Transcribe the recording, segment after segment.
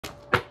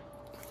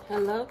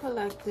Hello,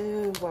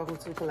 collective. Welcome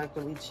to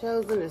Collectively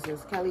Chosen. This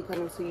is Kelly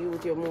coming to you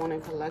with your morning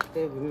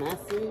collective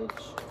message.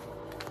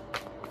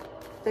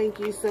 Thank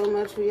you so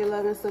much for your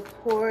love and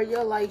support,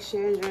 your likes,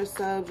 shares, your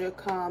subs, your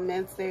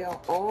comments. They are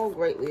all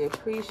greatly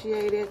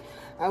appreciated.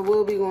 I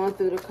will be going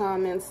through the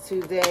comments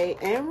today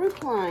and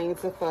replying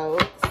to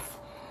folks.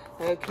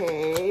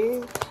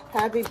 Okay.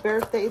 Happy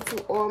birthday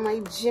to all my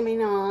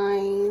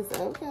Geminis.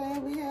 Okay,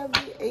 we have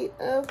the 8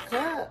 of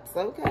Cups.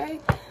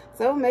 Okay.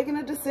 So, making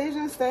a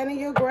decision, standing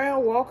your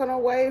ground, walking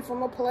away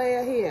from a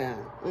player here.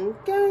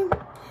 Okay.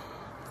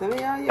 Some of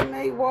y'all, you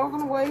may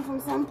walking away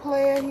from some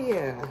player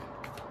here.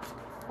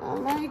 I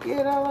like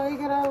it, I like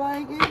it, I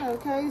like it.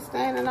 Okay,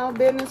 standing on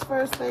business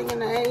first thing in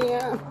the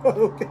AM.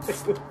 Okay.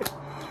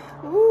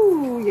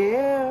 Ooh,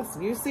 yes.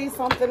 You see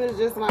something is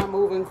just not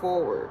moving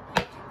forward.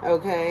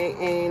 Okay,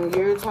 and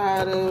you're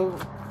tired of,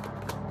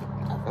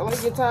 I feel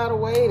like you're tired of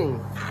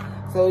waiting.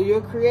 So, you're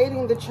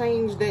creating the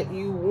change that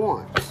you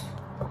want.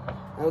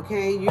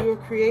 Okay, you're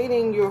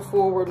creating your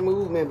forward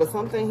movement, but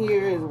something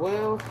here as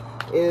well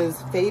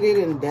is fated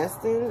and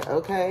destined.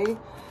 Okay,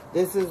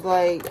 this is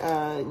like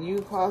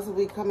you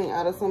possibly coming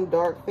out of some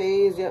dark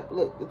phase. Yep,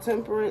 look, the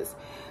Temperance.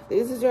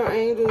 This is your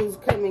angels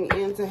coming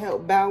in to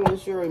help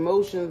balance your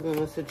emotions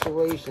in a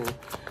situation.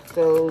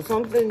 So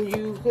something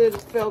you could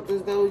have felt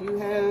as though you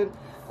had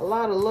a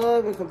lot of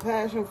love and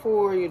compassion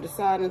for, you're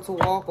deciding to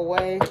walk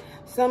away.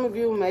 Some of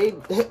you may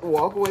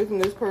walk away from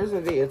this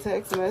person via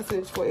text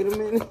message. Wait a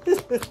minute.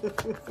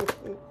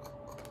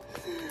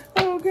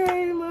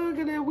 Okay, look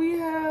at it. We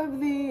have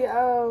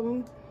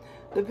the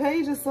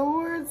Page of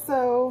Swords.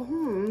 So,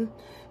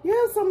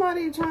 you have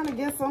somebody trying to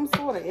get some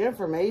sort of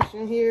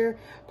information here.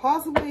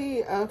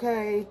 Possibly,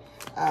 okay,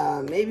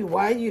 maybe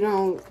why you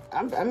don't,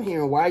 I'm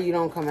hearing why you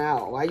don't come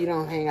out. Why you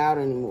don't hang out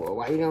anymore.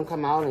 Why you don't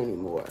come out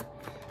anymore.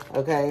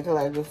 Okay,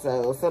 collective.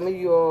 So some of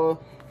you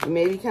all, you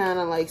maybe kind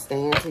of like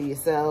staying to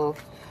yourself.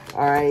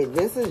 All right,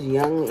 this is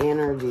young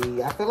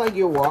energy. I feel like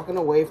you're walking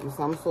away from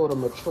some sort of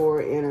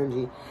mature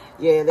energy.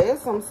 Yeah,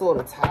 there's some sort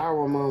of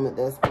tower moment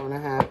that's going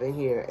to happen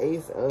here.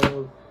 Ace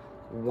of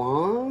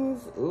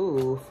Wands.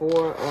 Ooh,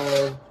 4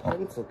 of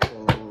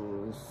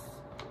Pentacles.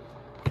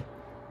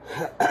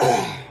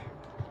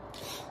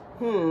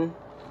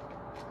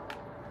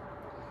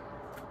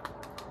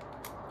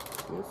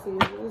 Let's see,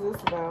 what is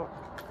this about?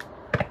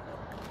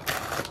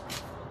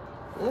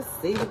 Let's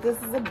see what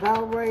this is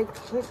about right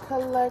quick,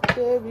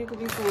 collective. You could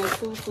be saying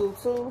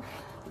 222.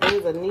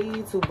 There's a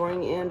need to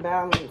bring in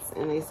balance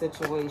in a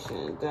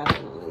situation.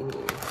 Definitely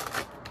here.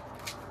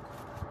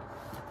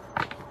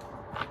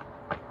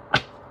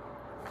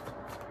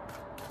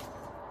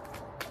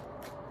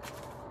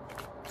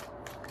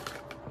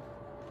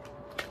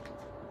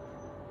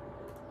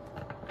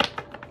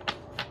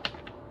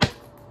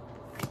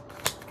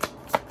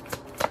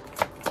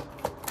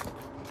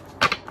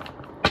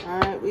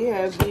 We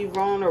have be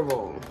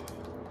vulnerable.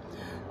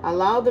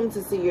 Allow them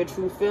to see your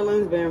true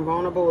feelings. Being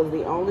vulnerable is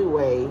the only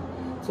way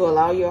to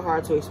allow your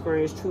heart to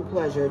experience true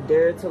pleasure.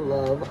 Dare to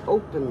love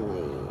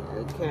openly.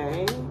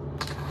 Okay.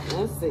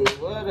 Let's see.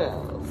 What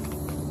else?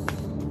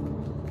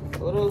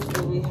 What else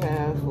do we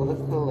have for the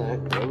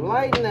collective?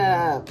 Lighten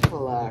up,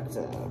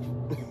 collective.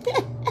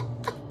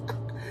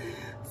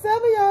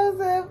 Some of y'all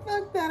said,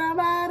 fuck that, I'm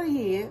out of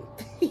here.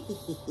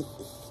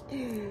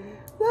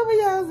 Some of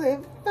y'all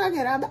said, fuck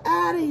it, I'm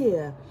out of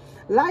here.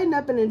 Lighten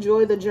up and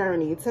enjoy the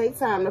journey. Take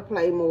time to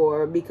play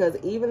more, because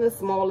even the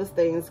smallest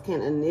things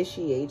can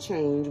initiate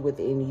change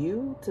within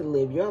you to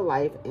live your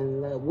life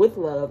in love, with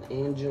love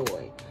and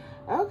joy.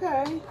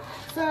 Okay,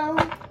 so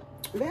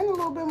being a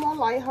little bit more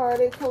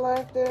lighthearted,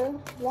 collective.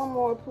 One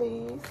more,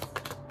 please.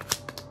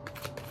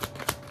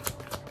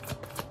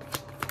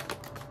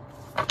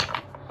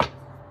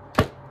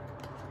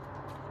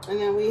 And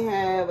then we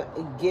have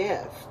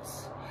gifts.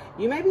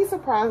 You may be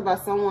surprised by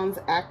someone's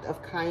act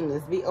of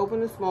kindness. Be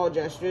open to small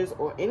gestures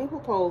or any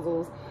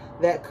proposals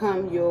that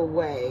come your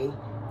way.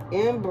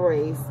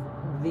 Embrace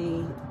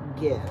the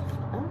gift.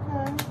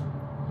 Okay.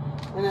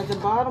 And at the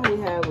bottom, we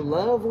have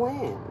love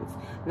wins.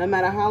 No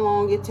matter how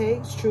long it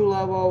takes, true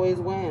love always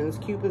wins.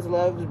 Cupid's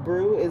love's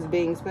brew is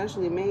being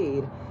specially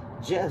made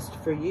just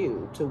for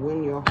you to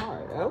win your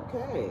heart.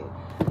 Okay.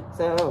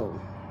 So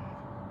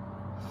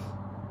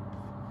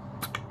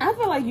I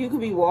feel like you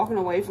could be walking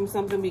away from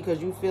something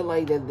because you feel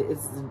like that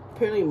it's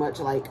pretty much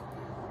like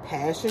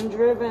passion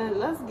driven.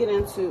 Let's get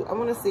into, I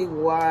want to see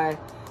why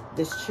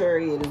this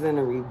Chariot is in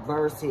a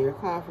reverse here.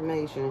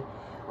 Confirmation.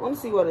 I want to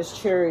see why this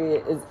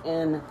Chariot is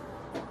in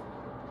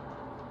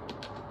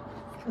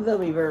the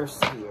reverse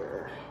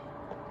here.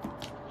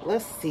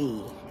 Let's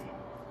see.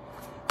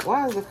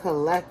 Why is the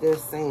collective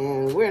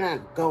saying we're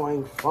not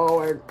going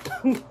forward?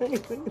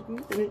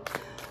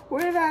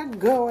 We're not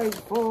going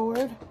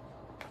forward.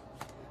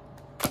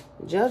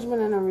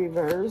 Judgment in a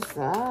reverse.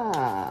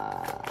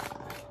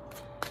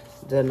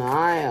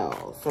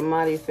 Denial.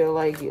 Somebody feel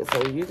like you.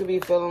 So you could be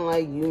feeling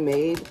like you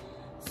made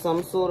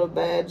some sort of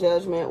bad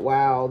judgment.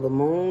 Wow, the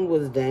moon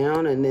was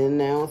down and then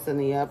now it's in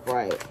the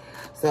upright.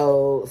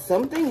 So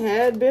something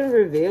had been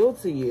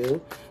revealed to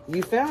you.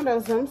 You found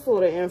out some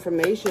sort of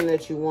information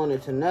that you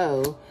wanted to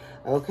know,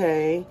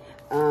 okay?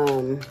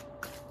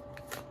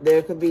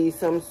 There could be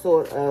some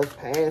sort of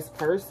past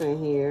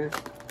person here.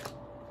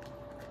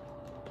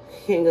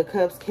 King of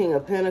Cups, King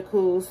of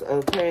Pentacles,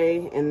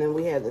 okay? And then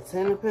we have the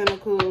 10 of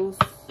Pentacles.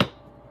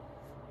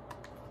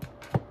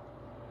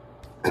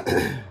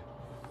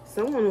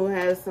 Someone who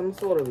has some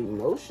sort of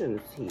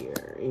emotions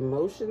here.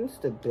 Emotion,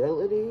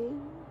 stability.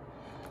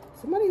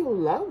 Somebody who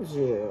loves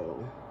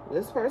you.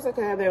 This person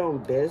could have their own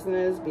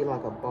business, be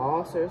like a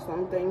boss or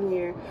something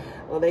here.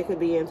 Or they could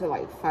be into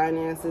like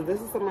finances. This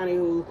is somebody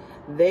who,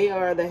 they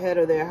are the head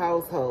of their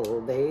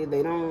household. They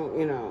don't,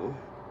 you know,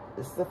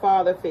 this is a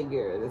father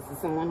figure. This is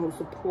someone who's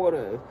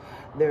supportive.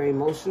 They're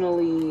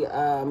emotionally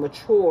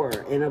mature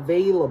and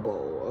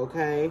available,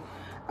 okay?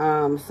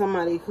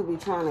 Somebody could be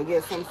trying to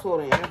get some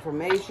sort of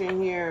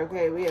information here,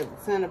 okay? We have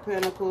the 10 of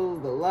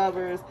Pentacles, the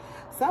Lovers.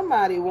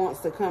 Somebody wants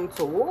to come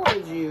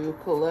towards you,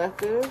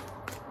 collective.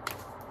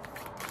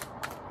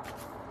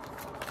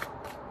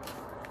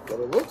 But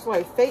it looks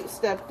like fate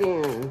stepped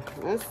in.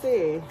 Let's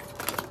see.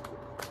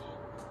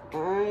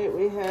 Alright,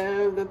 we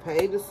have the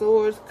Page of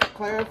Swords,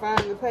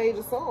 clarifying the Page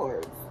of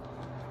Swords.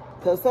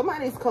 So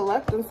somebody's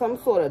collecting some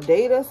sort of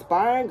data,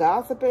 spying,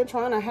 gossiping,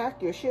 trying to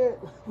hack your shit.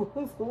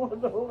 What's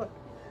going on?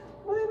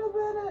 Wait a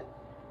minute.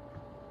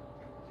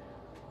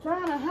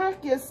 Trying to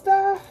hack your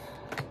stuff.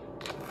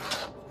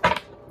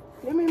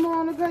 Give me more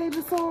on the Page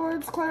of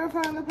Swords,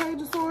 clarifying the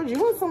Page of Swords.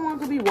 You and someone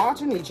could be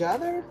watching each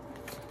other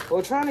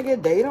or trying to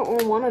get data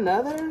on one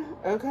another,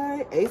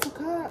 okay? Ace of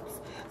Cups.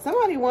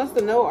 Somebody wants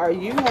to know,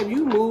 have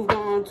you moved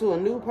on to a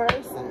new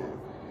person,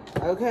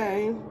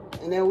 okay?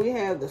 And then we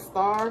have the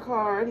Star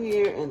card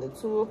here and the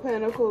 2 of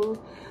Pentacles.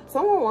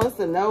 Someone wants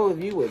to know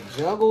if you would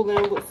juggle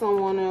them with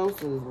someone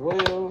else as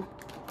well.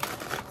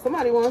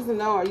 Somebody wants to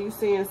know, are you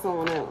seeing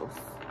someone else?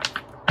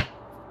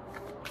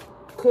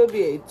 Could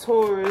be a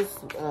Taurus,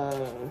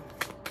 a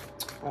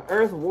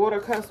Earth, Water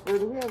cusper.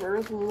 Do we have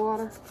Earth and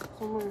Water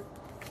somewhere?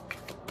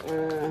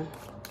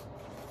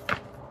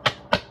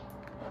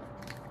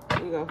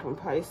 We go from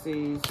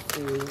Pisces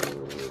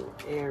to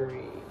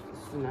Aries.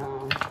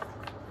 No.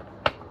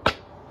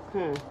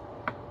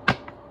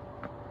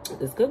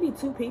 This could be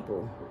 2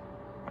 people.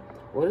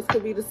 Or this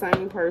could be the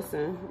same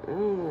person. I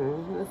don't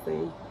know. Let's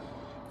see.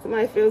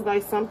 Somebody feels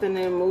like something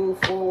didn't move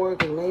forward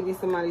because maybe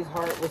somebody's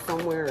heart was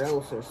somewhere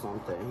else or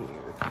something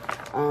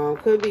here.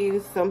 Could be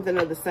something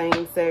of the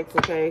same sex,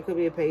 okay? Could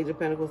be a Page of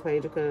Pentacles,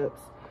 Page of Cups.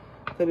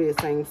 Could be a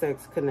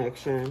same-sex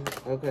connection,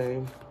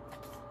 okay?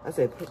 I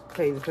said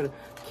Page of Pentacles.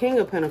 King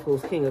of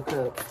Pentacles, King of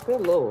Cups.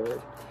 Good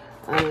Lord.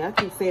 I mean, I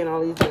keep seeing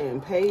all these damn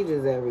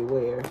pages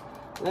everywhere.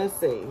 Let's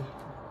see.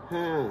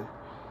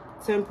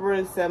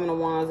 Temperance, 7 of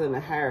Wands, and the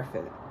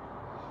Hierophant.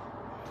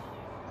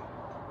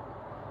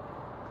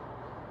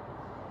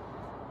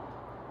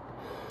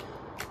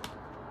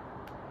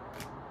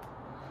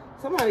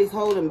 Somebody's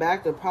holding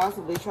back to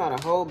possibly try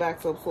to hold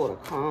back some sort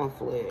of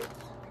conflict.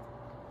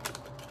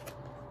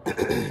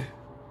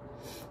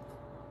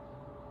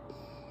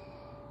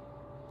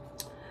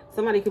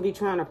 Somebody could be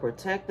trying to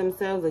protect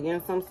themselves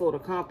against some sort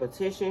of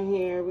competition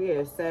here. We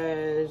have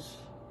Sag.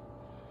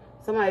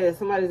 Somebody that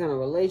somebody's in a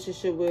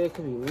relationship with,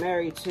 could be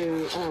married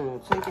to. I don't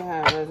know. Take it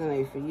how it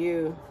resonates for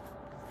you.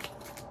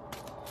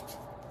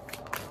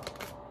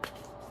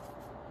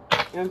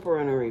 Emperor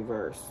in a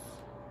reverse.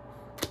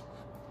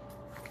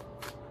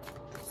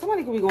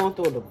 Somebody could be going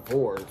through a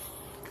divorce.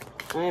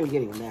 I am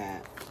getting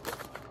that.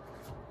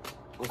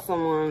 Or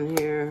someone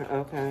here.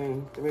 Okay.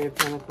 3 of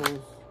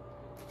Pentacles.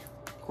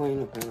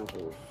 Queen of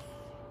Pentacles.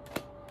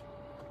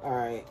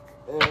 Alright.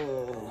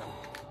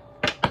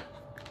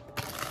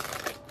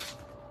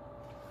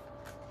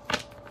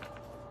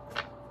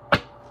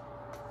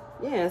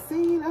 Yeah,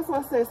 see, that's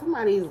what I said.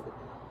 Somebody's,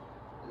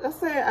 let's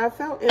say I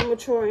felt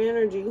immature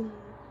energy.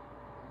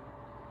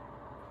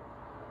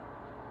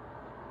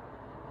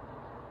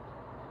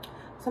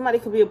 Somebody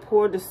could be a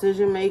poor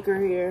decision maker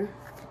here.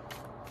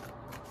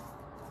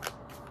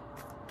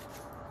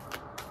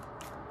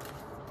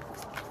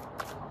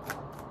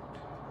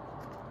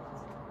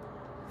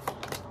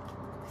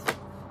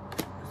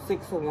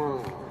 Six of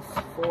Wands,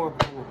 4 of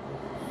Pentacles.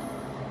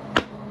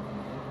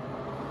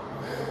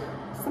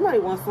 Somebody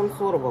wants some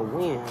sort of a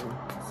win,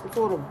 some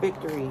sort of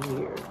victory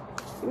here.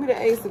 Give me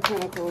the Ace of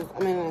Pentacles.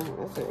 I mean,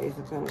 that's the Ace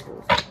of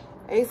Pentacles.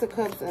 Ace of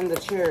Cups and the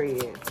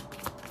Chariot.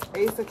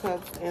 Ace of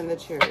Cups and the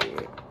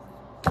Chariot.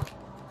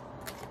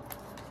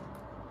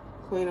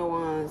 Queen of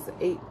Wands,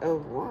 8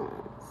 of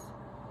Wands.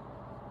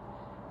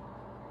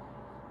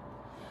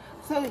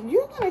 So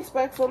you can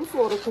expect some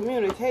sort of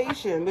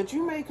communication, but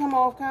you may come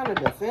off kind of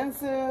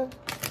defensive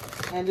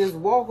and just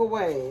walk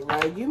away.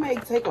 Like you may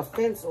take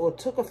offense or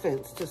took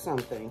offense to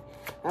something.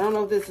 I don't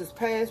know if this is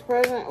past,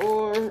 present,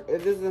 or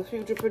if this is a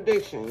future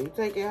prediction. You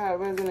take it how it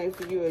resonates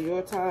for you or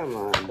your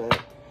timeline.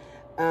 But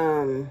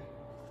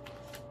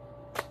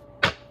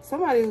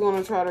somebody's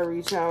going to try to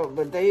reach out,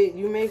 but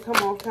you may come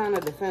off kind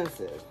of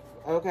defensive.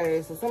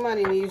 Okay, so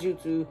somebody needs you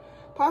to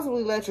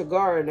possibly let your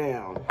guard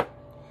down.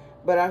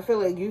 But I feel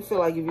like you feel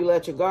like if you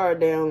let your guard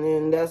down,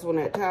 then that's when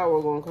that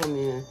Tower gonna come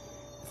in.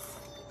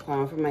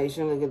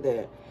 Confirmation, look at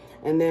that.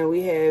 And then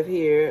we have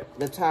here,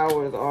 the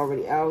Tower is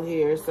already out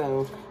here.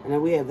 So, and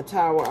then we have the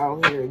Tower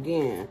out here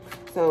again.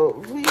 So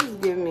please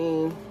give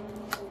me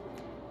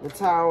the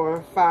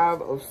Tower,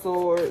 5 of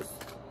Swords.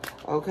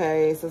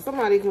 Okay, so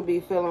somebody could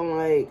be feeling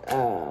like,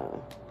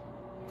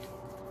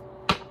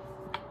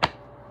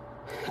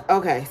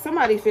 okay,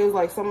 somebody feels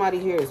like somebody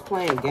here is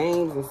playing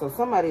games, and so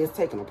somebody is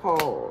taking a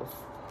pause.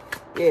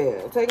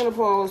 Yeah, taking a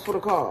pause for the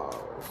cause.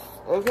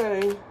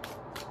 Okay.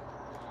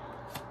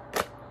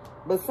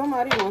 But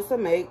somebody wants to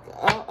make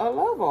a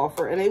love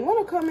offer, and they want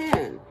to come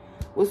in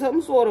with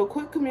some sort of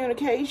quick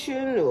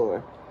communication,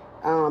 or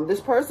this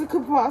person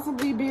could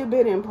possibly be a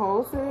bit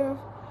impulsive.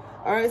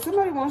 All right,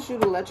 somebody wants you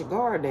to let your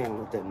guard down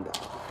with them, though.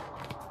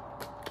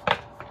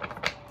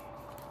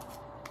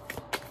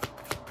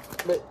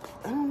 But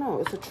I don't know.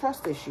 It's a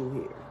trust issue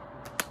here.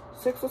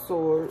 6 of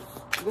Swords,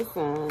 the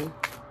Sun,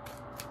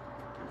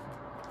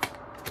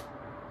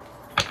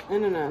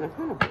 and the 9 of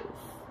Pentacles.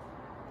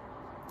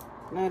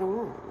 Knight of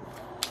Wands.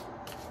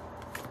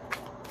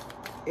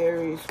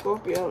 Aries,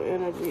 Scorpio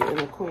energy, and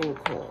the Queen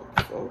of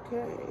Cups.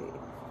 Okay.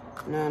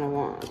 9 of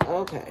Wands.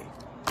 Okay.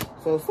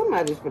 So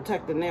somebody's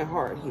protecting their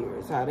heart here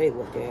is how they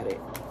look at it.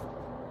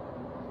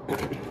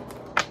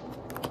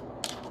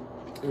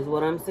 Is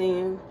what I'm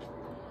seeing.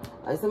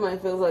 Like somebody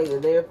feels like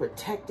that they're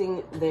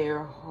protecting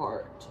their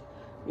heart.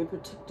 You're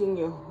protecting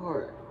your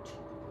heart.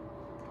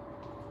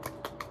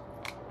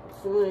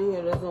 Somebody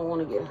here doesn't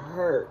want to get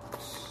hurt.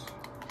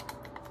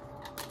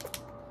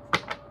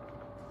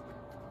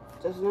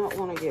 Does not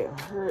want to get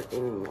hurt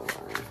anymore.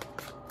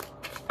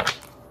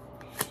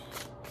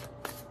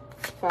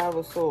 5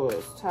 of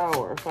Swords.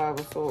 Tower. 5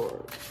 of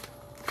Swords.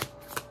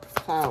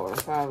 Tower.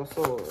 5 of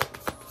Swords.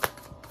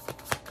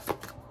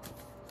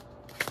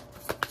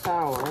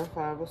 Tower.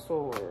 5 of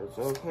Swords.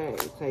 Okay.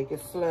 Take it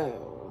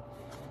slow.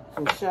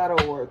 Some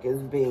shadow work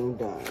is being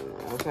done.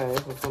 Okay.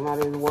 So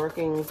somebody is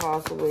working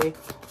possibly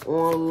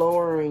on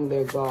lowering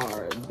their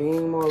guard.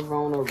 Being more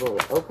vulnerable.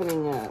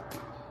 Opening up.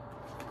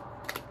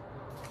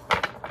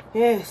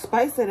 Yeah,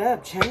 spice it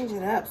up, change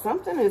it up.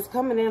 Something is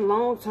coming in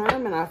long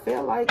term, and I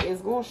feel like it's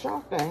going to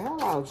shock the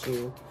hell out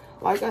you.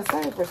 Like I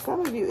say, for some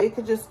of you, it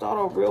could just start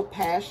off real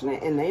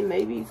passionate, and they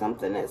may be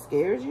something that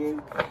scares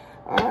you.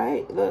 All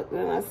right, look,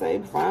 then I say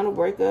final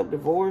breakup,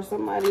 divorce.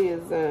 Somebody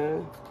is,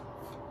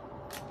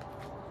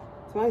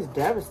 somebody's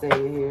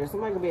devastated here.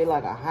 Somebody could be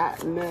like a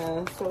hot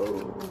mess.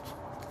 So,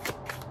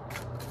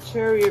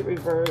 Chariot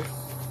reverse.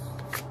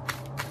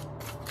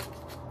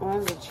 Why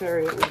is the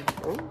Chariot reverse?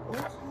 Oh,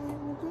 okay.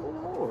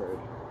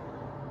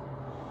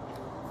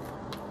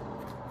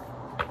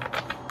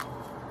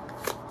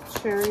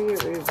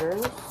 Chariot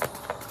reverse.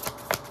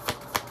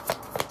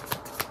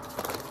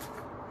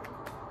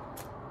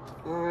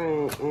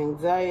 Alright,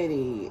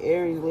 anxiety.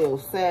 Aries, Leo,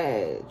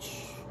 Sag.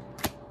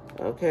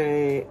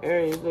 Okay,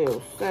 Aries,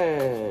 Leo,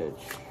 Sag.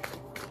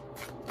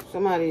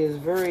 Somebody is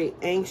very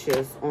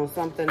anxious on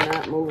something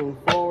not moving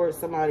forward.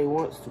 Somebody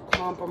wants to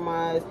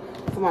compromise.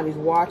 Somebody's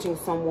watching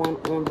someone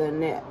on the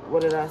net.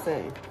 What did I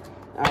say?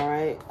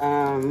 Alright,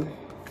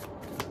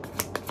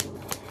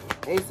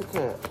 Ace of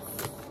Cups.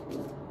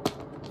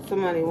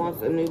 Somebody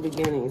wants a new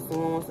beginning.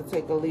 Someone wants to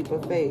take a leap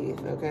of faith.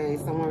 Okay.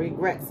 Someone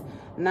regrets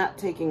not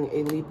taking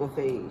a leap of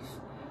faith.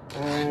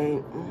 All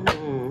right.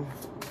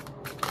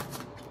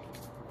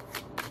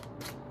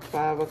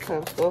 5 of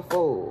Cups, the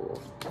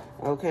Fool.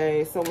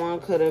 Okay. Someone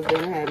could have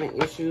been having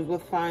issues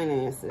with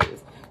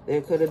finances.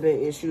 There could have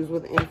been issues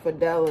with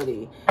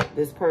infidelity.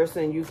 This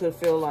person, you could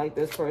feel like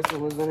this person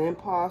was an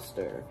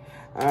imposter.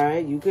 All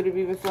right. You could have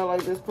even felt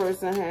like this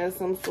person has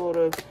some sort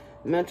of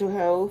mental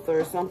health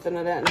or something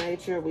of that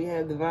nature. We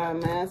have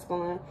Divine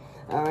Masculine.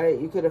 All right,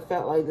 you could have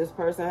felt like this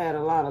person had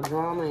a lot of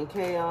drama and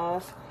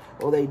chaos,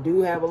 or they do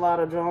have a lot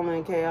of drama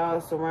and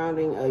chaos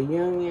surrounding a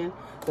union.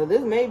 So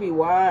this may be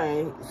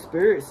why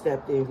Spirit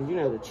stepped in, because you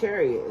know the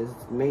Chariot is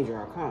major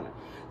arcana.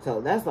 So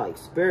that's like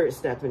Spirit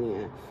stepping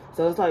in.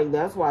 So it's like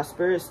that's why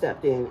Spirit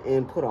stepped in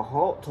and put a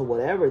halt to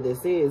whatever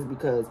this is,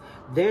 because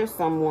there's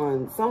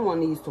someone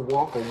needs to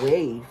walk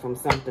away from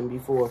something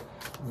before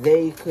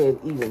they could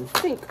even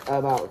think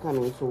about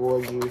coming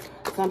towards you.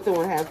 Something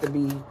would have to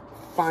be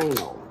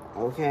final,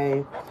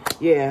 okay?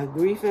 Yeah,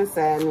 grief and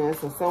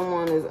sadness. So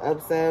someone is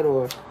upset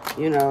or,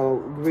 you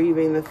know,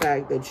 grieving the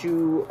fact that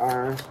you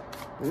are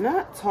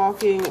not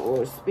talking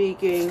or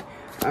speaking.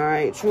 All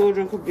right,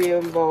 children could be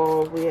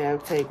involved. We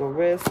have take a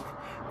risk,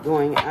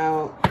 going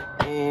out,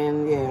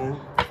 and yeah,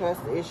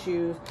 trust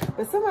issues.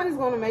 But somebody's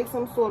going to make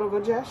some sort of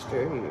a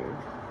gesture here.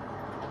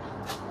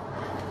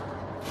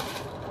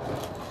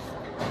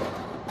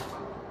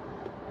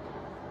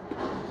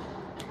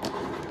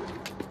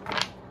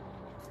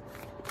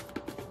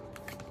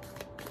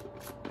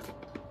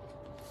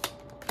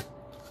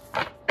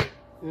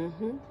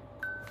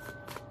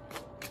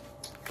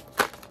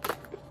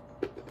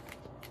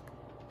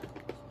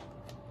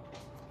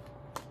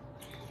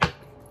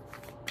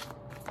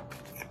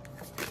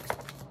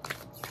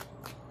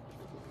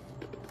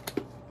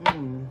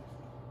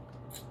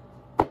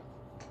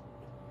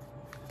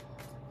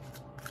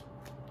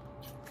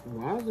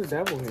 Why is the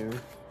devil here?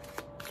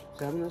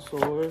 Seven of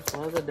Swords.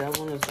 Why is the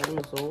devil in the Seven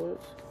of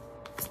Swords?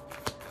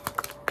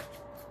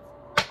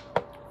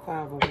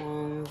 Five of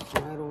Wands.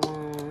 Knight of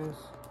Wands.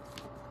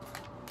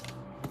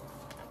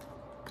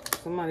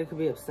 Somebody could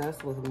be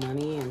obsessed with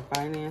money and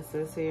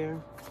finances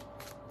here.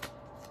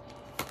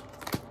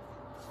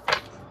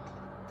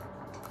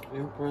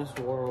 Empress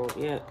World.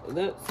 Yeah,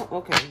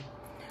 okay.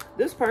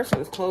 This person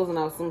is closing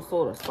out some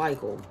sort of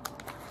cycle.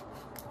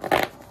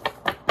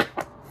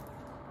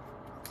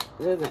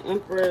 There's an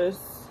Empress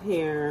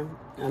here,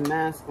 a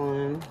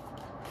masculine.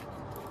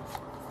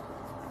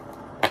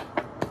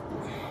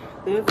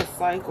 There's a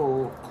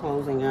cycle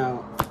closing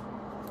out.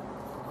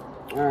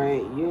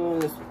 Alright, you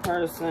and this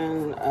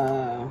person,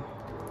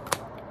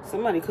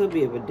 somebody could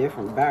be of a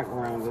different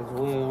background as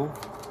well.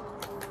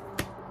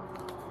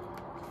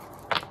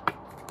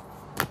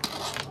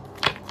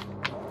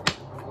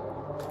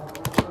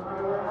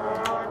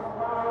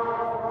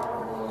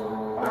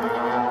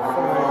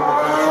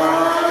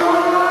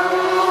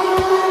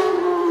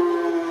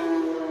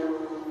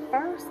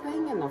 First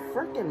thing in the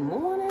freaking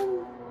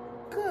morning?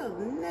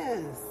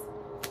 Goodness.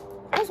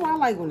 That's why I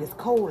like when it's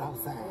cold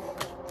outside.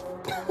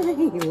 I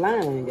ain't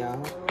lying,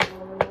 y'all.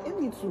 It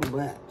be too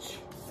much.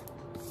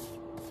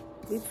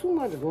 Be too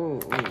much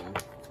going on.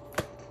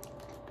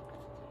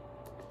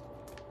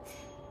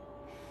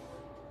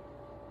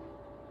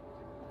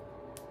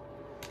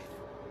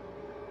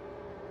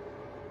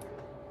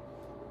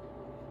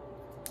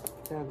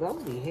 Y'all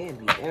gonna be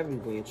heavy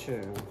everywhere,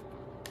 child.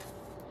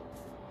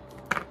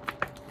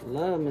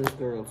 Love Miss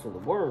Girl to the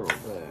world,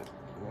 but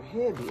we're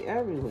heavy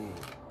everywhere.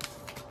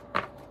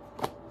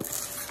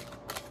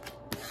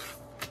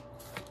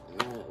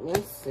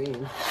 Let's see.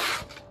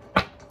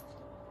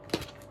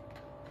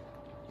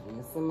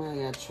 And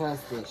somebody got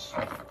trust issues.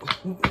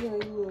 Yeah,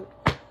 look.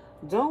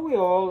 Don't we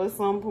all at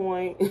some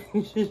point?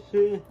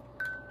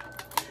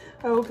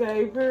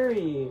 Okay,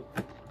 period.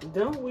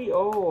 Don't we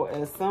all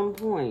at some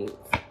point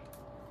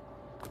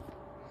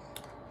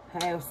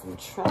have some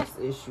trust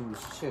issues,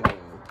 children?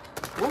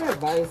 What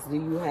advice do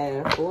you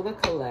have for the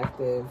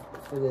collective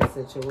for this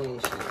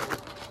situation?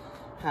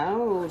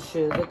 How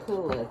should the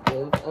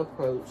collective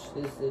approach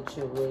this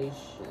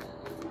situation?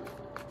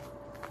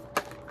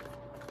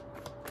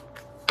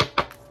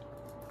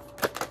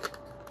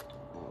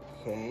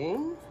 Okay.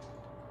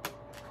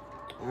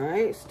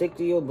 Alright, stick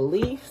to your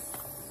beliefs.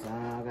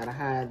 I gotta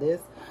hide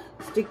this.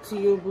 Stick to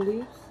your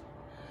beliefs.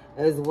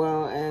 As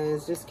well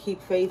as just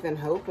keep faith and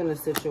hope in the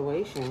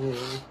situation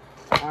here.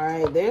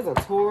 Alright, there's a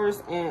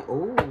Taurus and...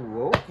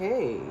 Ooh,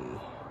 okay.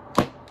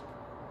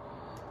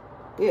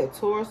 Yeah,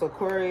 Taurus,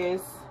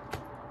 Aquarius,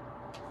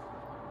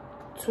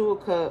 Two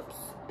of Cups,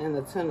 and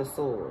the Ten of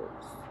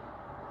Swords.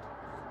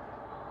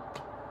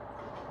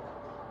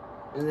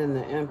 And then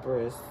the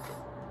Empress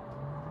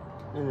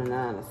and the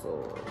Nine of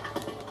Swords.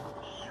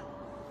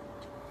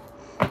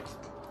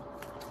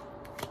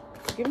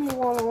 Give me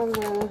one on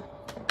the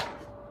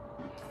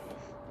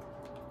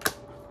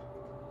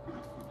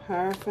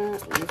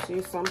Hierophant. You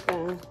see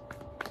something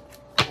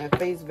at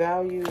face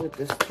value with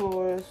this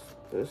Taurus,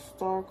 the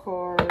Star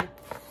card,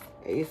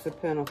 Ace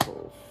of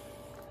Pentacles.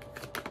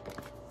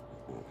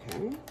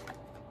 Okay.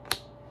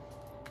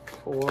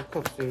 Four of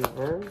Cups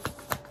reversed.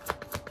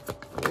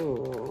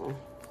 Ooh.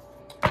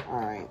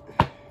 Alright.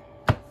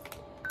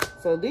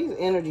 So these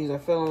energies are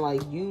feeling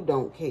like you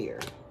don't care.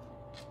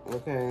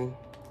 Okay.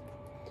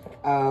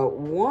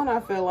 One I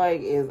feel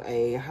like is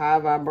a high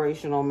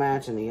vibrational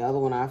match, and the other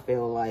one I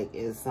feel like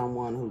is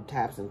someone who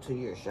taps into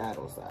your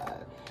shadow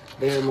side.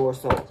 They're more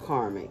so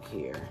karmic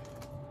here.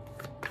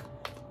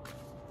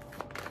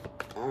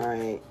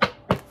 Alright.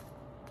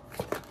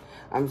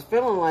 I'm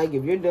feeling like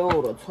if you're dealing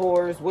with a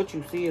Taurus, what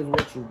you see is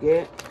what you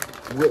get.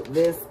 With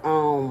this,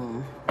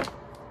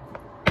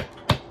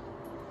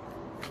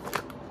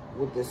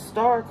 with this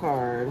Star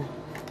card,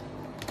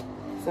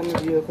 some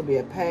of you, it could be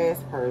a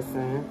past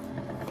person.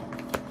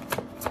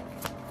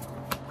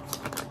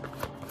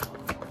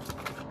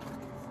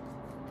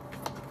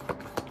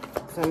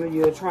 Some of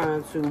you are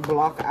trying to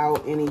block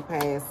out any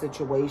past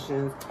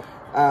situations.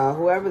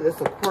 Whoever this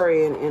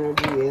Aquarian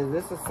energy is,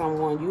 this is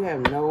someone you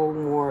have no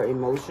more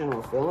emotion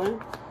or feeling,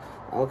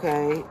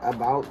 okay,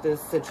 about this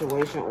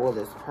situation or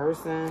this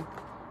person,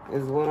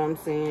 is what I'm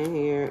seeing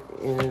here.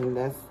 And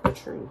that's the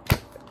truth.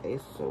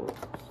 Ace of Swords.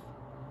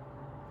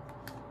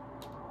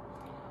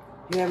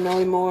 You have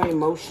no more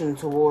emotion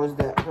towards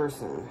that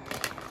person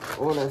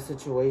or that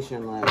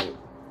situation, like,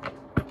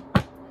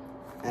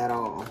 at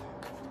all.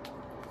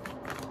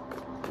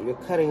 You're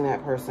cutting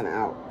that person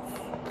out.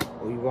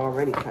 Or you've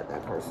already cut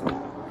that person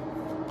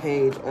out.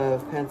 Page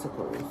of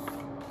Pentacles.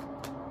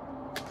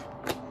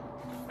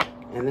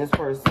 And this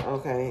person,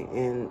 okay,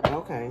 and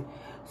okay.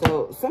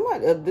 So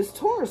somebody, this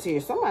Taurus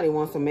here, somebody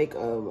wants to make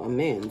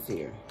amends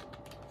here.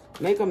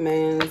 Make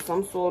amends,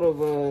 some sort of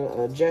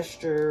a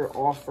gesture,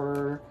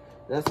 offer.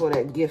 That's where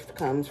that gift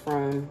comes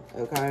from,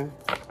 okay?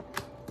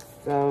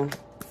 So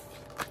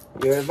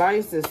your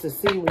advice is to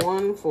see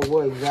one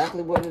for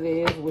exactly what it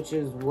is, which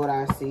is what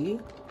I see.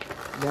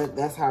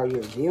 that's how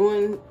you're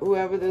viewing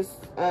whoever this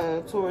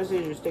Taurus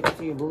is. You're sticking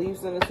to your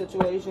beliefs in the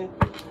situation.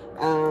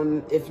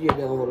 If you're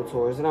dealing with a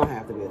Taurus, it don't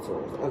have to be a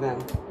Taurus. Okay.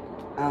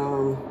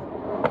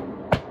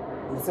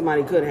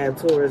 Somebody could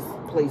have Taurus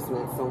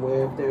placement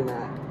somewhere if they're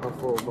not a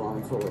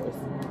full-blown Taurus.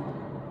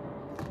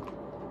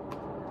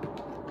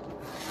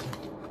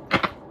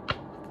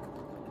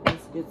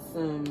 Let's get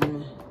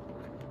some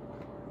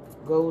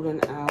golden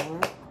hour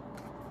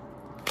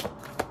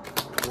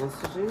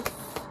messages.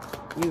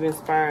 You've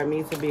inspired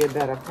me to be a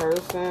better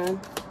person.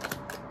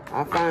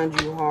 I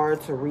find you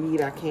hard to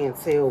read. I can't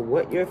tell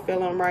what you're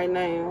feeling right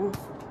now.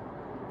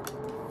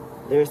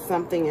 There's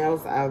something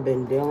else I've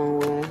been dealing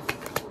with.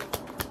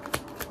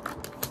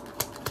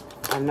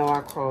 I know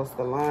I crossed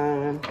the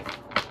line.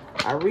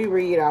 I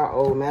reread our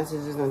old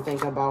messages and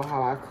think about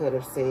how I could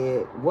have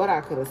said, what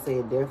I could have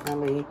said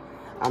differently.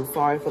 I'm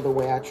sorry for the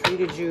way I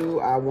treated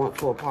you. I want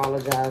to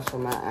apologize for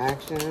my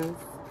actions.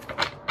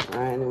 All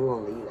right, and then we're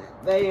going to leave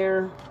that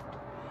there.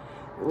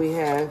 We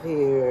have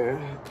here,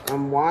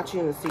 I'm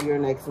watching to see your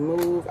next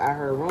move. I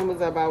heard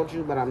rumors about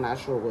you, but I'm not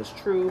sure what's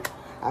true.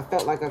 I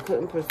felt like I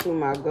couldn't pursue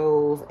my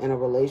goals in a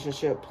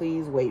relationship.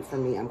 Please wait for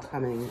me. I'm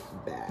coming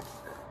back.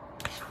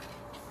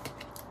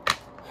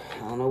 I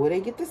don't know where they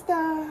get this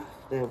stuff.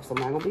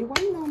 Somebody gonna be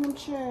waiting on them,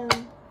 child.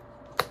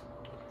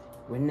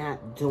 We're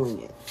not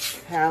doing it.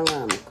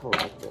 Callum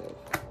Collective.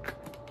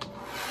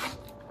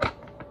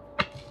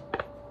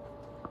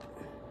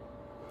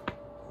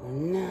 We're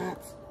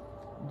not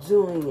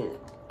doing it.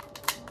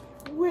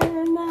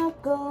 We're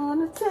not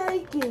gonna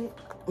take it.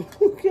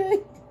 Okay?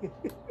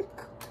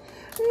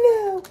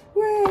 No,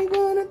 we ain't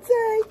gonna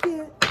take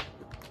it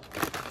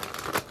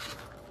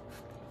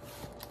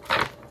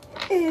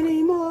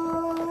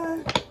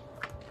anymore.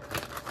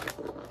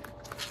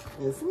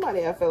 And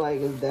somebody I feel like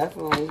is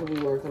definitely going to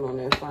be working on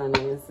their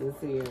finances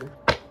here.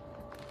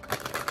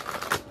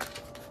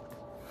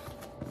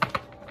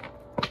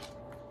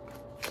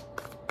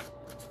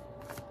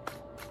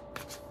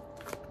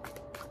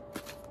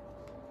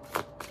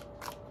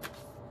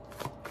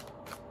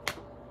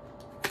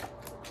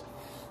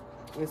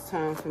 It's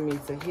time for me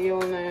to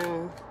heal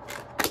now.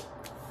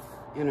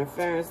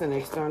 Interference and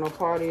external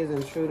parties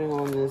intruding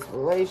on this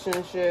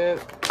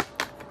relationship.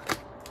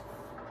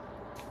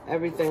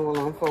 Everything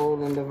will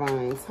unfold in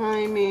divine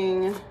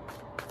timing.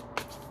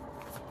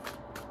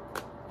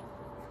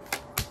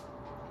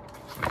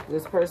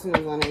 This person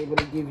is unable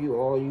to give you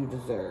all you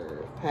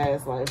deserve.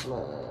 Past life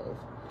love.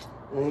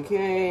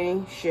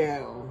 Okay,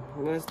 shell.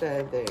 What's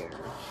that there?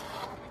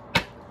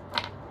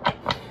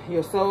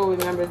 Your soul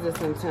remembers this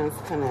intense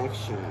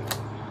connection.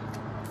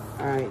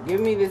 Alright, give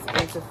me this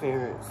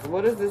interference.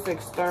 What is this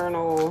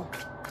external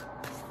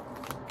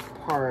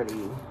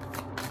party?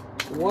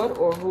 What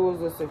or who is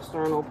this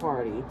external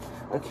party?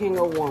 A King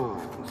of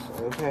Wands,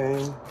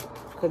 okay?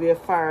 Could be a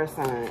fire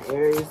sign.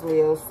 Aries,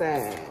 Leo,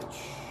 Sag.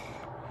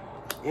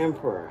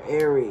 Emperor,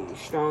 Aries,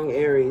 strong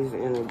Aries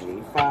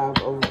energy. 5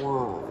 of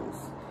Wands.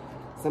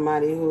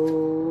 Somebody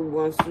who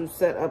wants to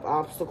set up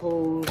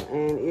obstacles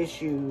and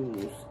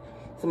issues.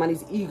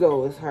 Somebody's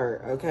ego is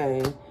hurt,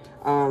 okay?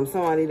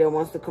 Somebody that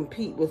wants to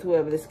compete with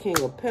whoever this King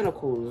of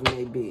Pentacles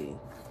may be.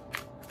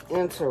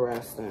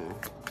 Interesting.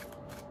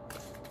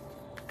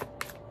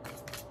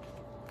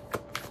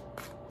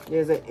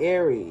 There's an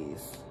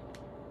Aries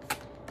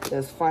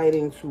that's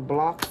fighting to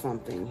block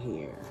something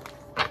here.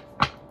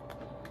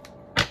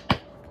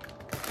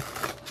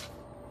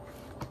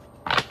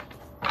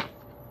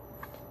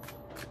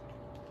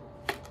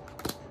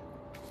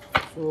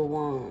 Two of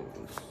Wands.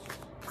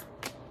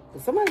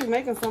 Somebody's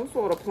making some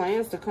sort of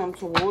plans to come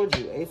towards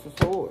you. Ace of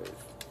Swords.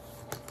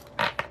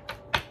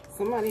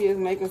 Somebody is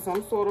making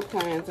some sort of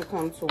plan to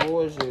come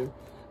towards you.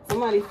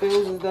 Somebody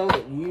feels as though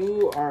that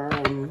you are...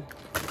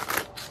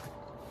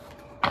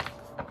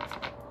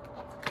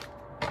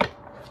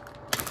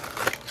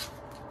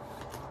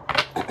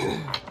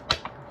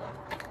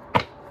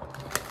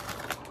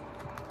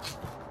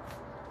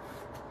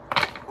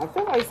 I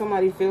feel like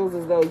somebody feels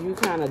as though you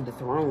kind of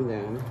dethroned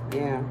them.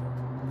 Yeah.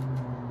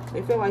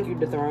 They feel like you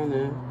dethroned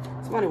them.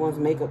 Somebody wants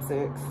makeup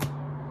sex.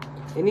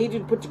 They need you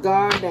to put your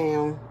guard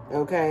down.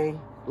 Okay?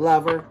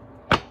 Lover.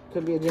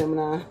 Could be a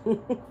Gemini.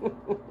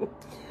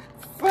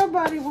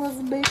 Somebody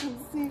wants makeup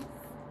sex.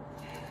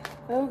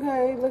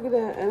 Okay, look at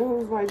that. And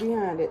who's right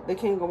behind it? The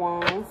King of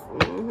Wands.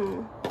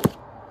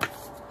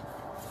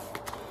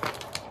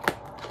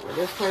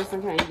 This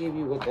person can't give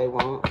you what they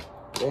want.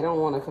 They don't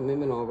want a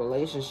commitment or a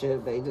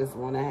relationship. They just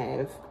want to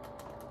have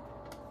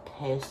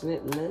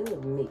passionate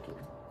love making.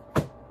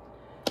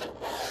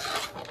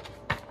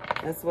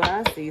 That's what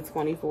I see.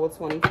 24,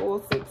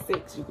 24,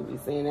 66. You could be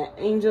seeing that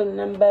angel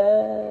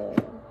number.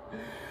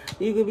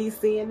 You could be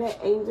seeing that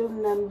angel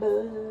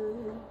number.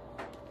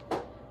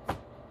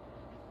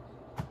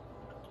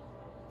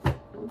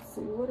 Let's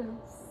see what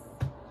else.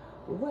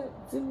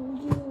 What do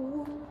you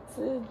want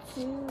to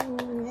do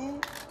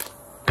next?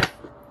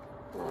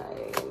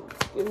 Alright,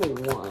 give me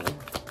one.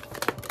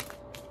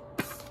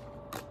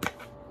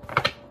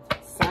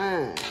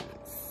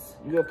 Signs.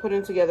 You are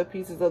putting together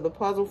pieces of the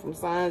puzzle from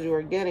signs you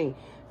are getting.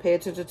 Pay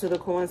attention to the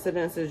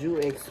coincidences you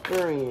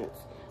experience.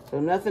 So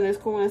nothing is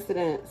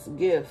coincidence.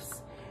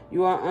 Gifts.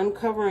 You are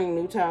uncovering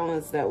new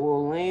talents that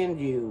will land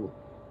you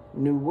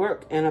new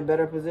work in a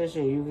better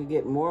position. You could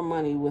get more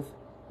money with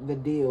the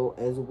deal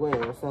as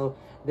well. So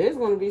there's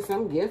going to be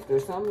some gift or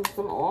some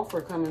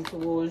offer coming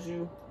towards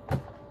you.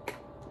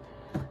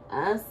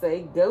 I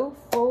say go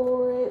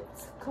for it,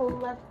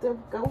 collective.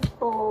 Go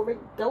for it.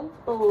 Go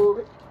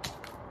for it.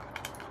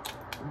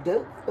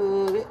 Go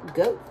for it.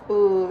 Go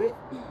for it.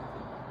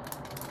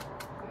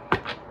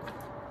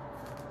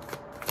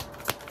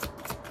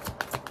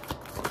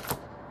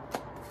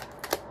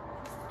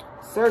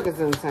 Circus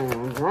in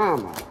town,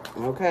 drama,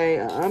 okay,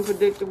 an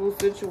unpredictable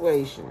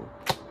situation.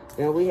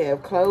 Then we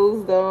have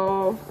closed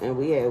off, and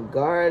we have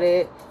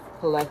guarded,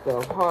 collector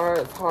of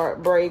hearts,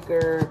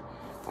 heartbreaker.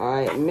 All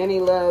right,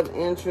 many love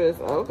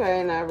interests.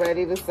 Okay, not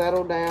ready to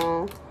settle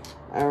down.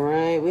 All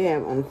right, we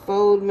have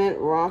unfoldment,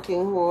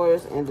 rocking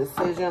horse,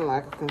 indecision,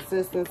 lack of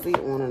consistency,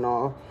 on and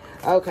off.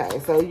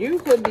 Okay, so you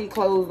could be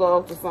closed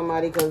off to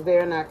somebody because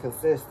they're not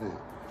consistent.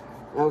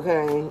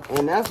 Okay,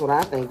 and that's what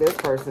I think this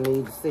person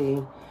needs to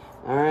see.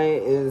 All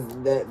right, is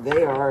that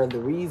they are the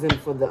reason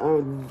for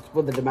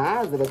the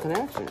demise of the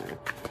connection.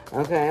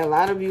 Okay, a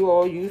lot of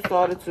you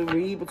started to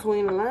read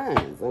between the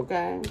lines.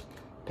 Okay,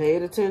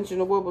 paid attention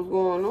to what was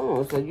going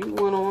on, so you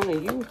went on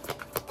and you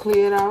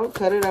cleared out,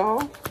 cut it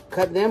off,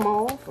 cut them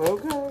off.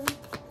 Okay,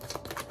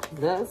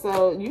 that's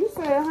so you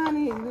say,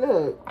 honey,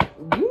 look,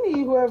 you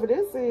need whoever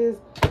this is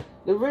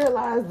to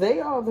realize they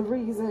are the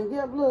reason.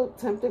 Yep, look,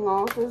 tempting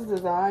offers,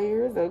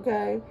 desires.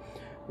 Okay.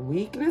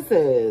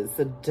 Weaknesses,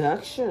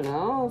 seduction.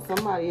 Oh,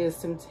 somebody is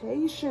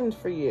temptation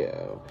for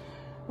you.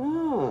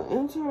 Oh,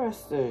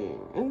 interesting.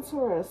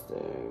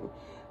 Interesting.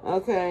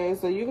 Okay,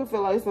 so you can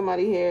feel like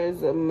somebody here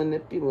is a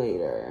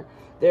manipulator.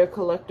 They're a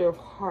collector of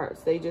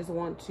hearts. They just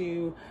want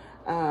to,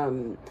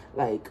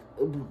 like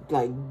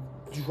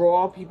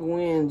draw people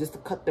in just to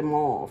cut them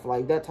off,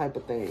 like that type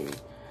of thing.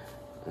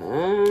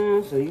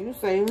 So you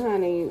say,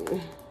 honey,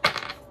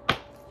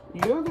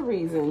 you're the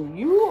reason.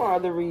 You are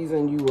the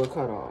reason you were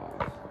cut off.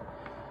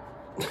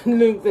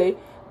 Luke say,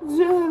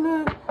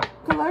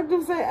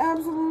 collective say,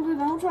 absolutely,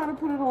 don't try to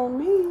put it on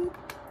me.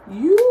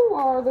 You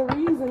are the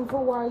reason for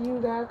why you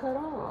got cut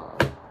off.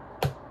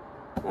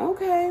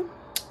 Okay.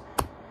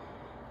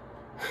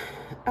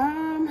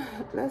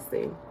 Let's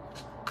see.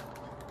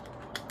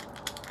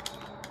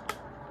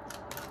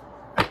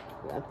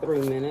 We got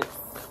 3 minutes.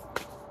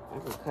 I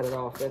can cut it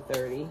off at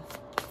 30.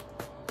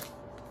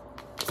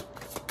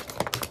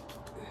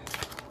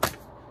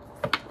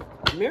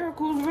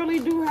 Miracles really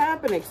do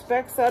happen.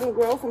 Expect sudden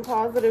growth and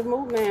positive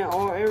movement in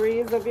all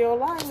areas of your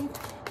life.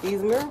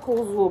 These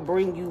miracles will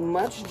bring you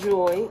much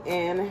joy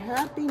and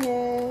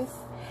happiness.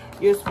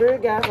 Your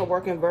spirit guides are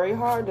working very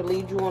hard to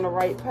lead you on the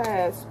right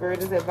path.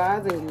 Spirit is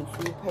advising you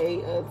to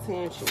pay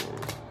attention.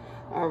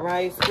 All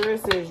right.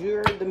 Spirit says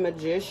you're the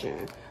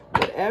magician.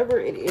 Whatever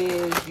it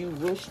is you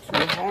wish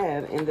to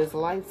have in this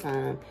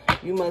lifetime,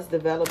 you must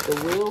develop the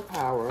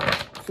willpower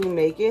to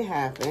make it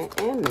happen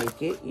and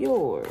make it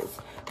yours.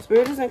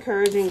 Spirit is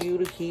encouraging you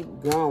to keep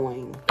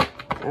going.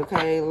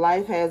 Okay,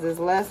 life has its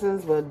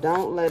lessons, but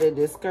don't let it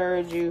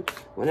discourage you.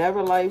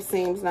 Whenever life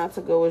seems not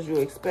to go as you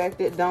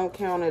expected, don't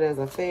count it as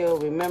a fail.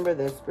 Remember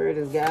that Spirit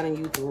is guiding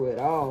you through it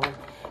all.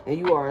 And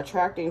you are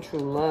attracting true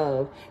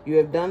love. You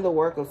have done the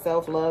work of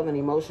self-love and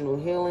emotional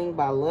healing.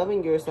 By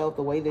loving yourself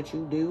the way that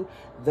you do,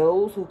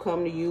 those who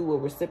come to you will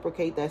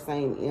reciprocate that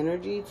same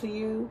energy to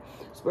you.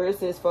 Spirit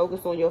says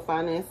focus on your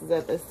finances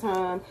at this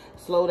time.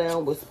 Slow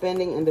down with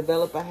spending and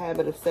develop a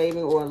habit of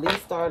saving, or at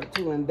least start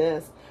to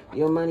invest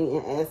your money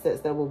in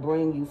assets that will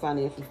bring you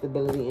financial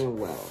stability and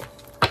wealth.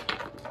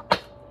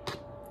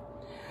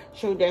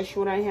 So that's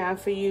what I have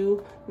for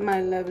you,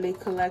 my lovely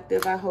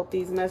collective. I hope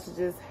these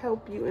messages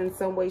help you in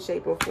some way,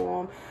 shape, or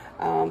form.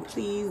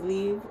 Please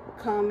leave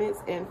comments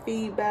and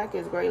feedback.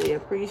 Is greatly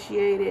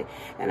appreciated.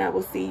 And I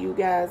will see you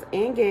guys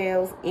and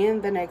gals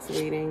in the next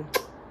reading.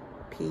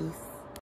 Peace.